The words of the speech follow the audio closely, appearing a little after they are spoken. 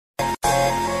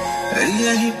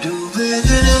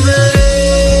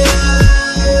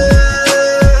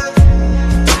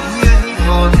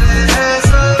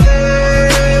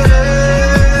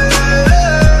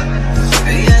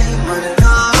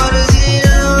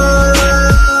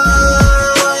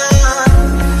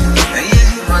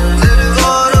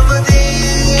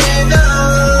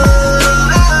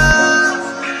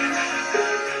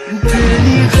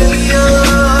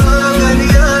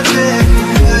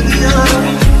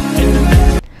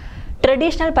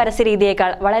Traditional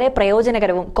പരസ്യരീതിയേക്കാൾ വളരെ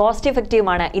പ്രയോജനകരവും cost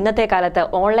ഇഫക്റ്റീവുമാണ് ഇന്നത്തെ കാലത്ത്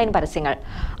ഓൺലൈൻ പരസ്യങ്ങൾ.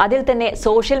 അതിൽ തന്നെ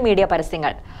സോഷ്യൽ മീഡിയ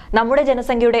പരസ്യങ്ങൾ. നമ്മുടെ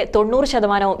ജനസംഖ്യയുടെ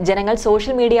 90% ജനങ്ങൾ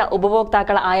സോഷ്യൽ മീഡിയ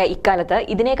ഉപഭോക്താക്കൾ ആയ ഇക്കാലത്ത്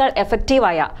ഇതിനേക്കാൾ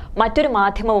എഫക്റ്റീവായ മറ്റൊരു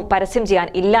മാധ്യമവും പരസ്യം ചെയ്യാൻ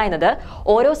ഇല്ല എന്നത്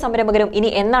ഓരോ സംരംഭകരും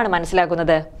ഇനി എന്നാണ്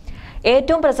മനസ്സിലാക്കുന്നത്.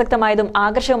 ഏറ്റവും പ്രസക്തമായതും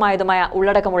ആകർഷകമായതുമായ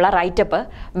ഉള്ളടക്കമുള്ള റൈറ്റപ്പ്,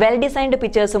 വെൽ ഡിസൈൻഡ്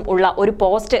പിക്ചേഴ്സും ഉള്ള ഒരു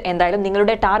പോസ്റ്റ് എന്തായാലും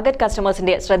നിങ്ങളുടെ ടാർഗറ്റ്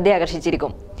കസ്റ്റമേഴ്സിന്റെ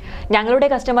ശ്രദ്ധയാകർഷിച്ചിരിക്കും. ഞങ്ങളുടെ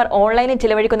കസ്റ്റമർ ഓൺലൈനിൽ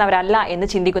ചിലവഴിക്കുന്നവരല്ല എന്ന്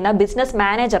ചിന്തിക്കുന്ന ബിസിനസ്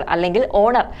മാനേജർ അല്ലെങ്കിൽ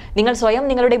ഓണർ നിങ്ങൾ സ്വയം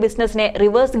നിങ്ങളുടെ ബിസിനസിനെ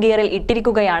റിവേഴ്സ് ഗിയറിൽ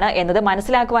ഇട്ടിരിക്കുകയാണ് എന്നത്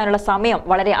മനസ്സിലാക്കുവാനുള്ള സമയം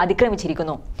വളരെ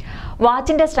അതിക്രമിച്ചിരിക്കുന്നു.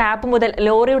 വാച്ചിന്റെ സ്ട്രാപ്പ് മുതൽ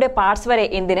ലോറിയുടെ പാർട്സ് വരെ,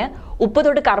 എന്തിന് ഉപ്പ്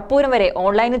തൊട്ട് കർപ്പൂരം വരെ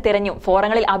ഓൺലൈനിൽ തിരഞ്ഞും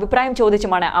ഫോറങ്ങളിൽ അഭിപ്രായം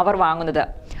ചോദിച്ചുമാണ് അവർ വാങ്ങുന്നത്.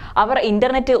 അവർ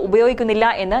ഇന്റർനെറ്റ് ഉപയോഗിക്കുന്നില്ല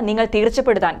എന്ന് നിങ്ങൾ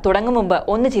തീർച്ചപ്പെടുത്താൻ തുടങ്ങും മുമ്പ്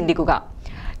ഒന്ന് ചിന്തിക്കുക.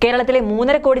 കേരളത്തിലെ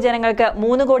 3.5 കോടി ജനങ്ങൾക്ക്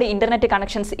 3 കോടി ഇന്റർനെറ്റ്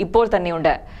കണക്ഷൻസ് ഇപ്പോൾ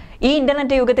തന്നെയുണ്ട്. ഈ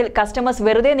ഇന്റർനെറ്റ് യുഗത്തിൽ കസ്റ്റമേഴ്സ്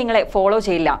വെറുതെ നിങ്ങളെ ഫോളോ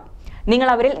ചെയ്യില്ല. നിങ്ങൾ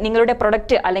അവരിൽ നിങ്ങളുടെ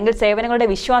പ്രൊഡക്റ്റ് അല്ലെങ്കിൽ സേവനങ്ങളുടെ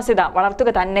വിശ്വാസ്യത വളർത്തുക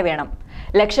തന്നെ വേണം.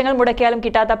 ലക്ഷങ്ങൾ മുടക്കിയാലും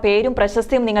കിട്ടാത്ത പേരും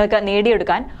പ്രശസ്തിയും നിങ്ങൾക്ക്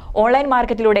നേടിയെടുക്കാൻ ഓൺലൈൻ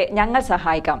മാർക്കറ്റിലൂടെ ഞങ്ങൾ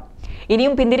സഹായിക്കാം.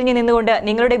 ഇനിയും പിന്തിരിഞ്ഞു നിന്നുകൊണ്ട്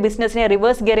നിങ്ങളുടെ ബിസിനസിനെ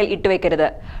റിവേഴ്സ് ഗിയറിൽ ഇട്ടുവെക്കരുത്.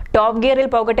 ടോപ്പ് ഗിയറിൽ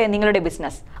പോകട്ടെ നിങ്ങളുടെ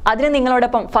ബിസിനസ്. അതിന്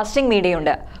നിങ്ങളോടൊപ്പം ഫസ്റ്റിംഗ്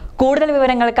മീഡിയയുണ്ട്. കൂടുതൽ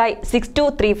വിവരങ്ങൾക്കായി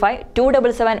 6235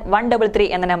 277 133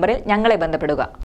 എന്ന നമ്പറിൽ ഞങ്ങളെ ബന്ധപ്പെടുക.